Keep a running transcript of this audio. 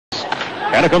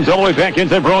And it comes all the way back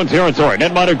into Bruin territory.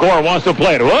 Netminder Gore wants to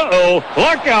play it. Uh-oh.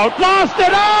 Look out. Lost it.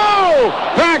 Oh!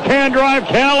 Backhand drive.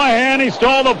 Callahan. He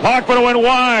stole the puck, but it went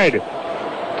wide.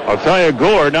 I'll tell you,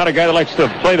 Gore, not a guy that likes to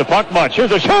play the puck much.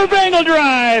 Here's a sharp angle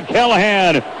drive.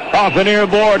 Callahan off the near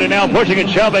board and now pushing and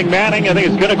shoving. Manning, I think,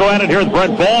 is going to go at it here with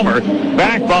Brett Bulmer.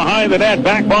 Back behind the net,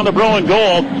 back on the Bruin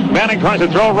goal. Manning tries to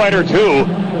throw right or two.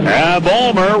 And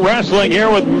Bulmer wrestling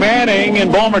here with Manning,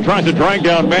 and Bulmer tries to drag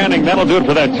down Manning. That'll do it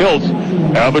for that tilt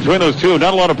between those two.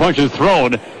 Not a lot of punches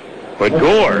thrown. But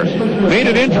Gore made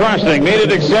it interesting, made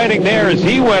it exciting there as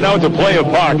he went out to play a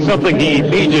puck, something he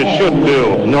just shouldn't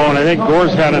do. No, and I think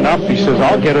Gore's had enough. He says,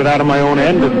 I'll get it out of my own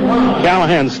end. And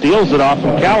Callahan steals it off,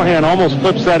 and Callahan almost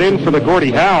flips that in for the Gordie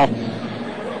Howe.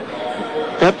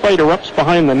 That fight erupts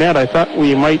behind the net. I thought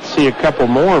we might see a couple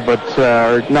more, but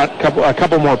a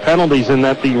couple more penalties in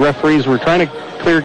that the referees were trying to clear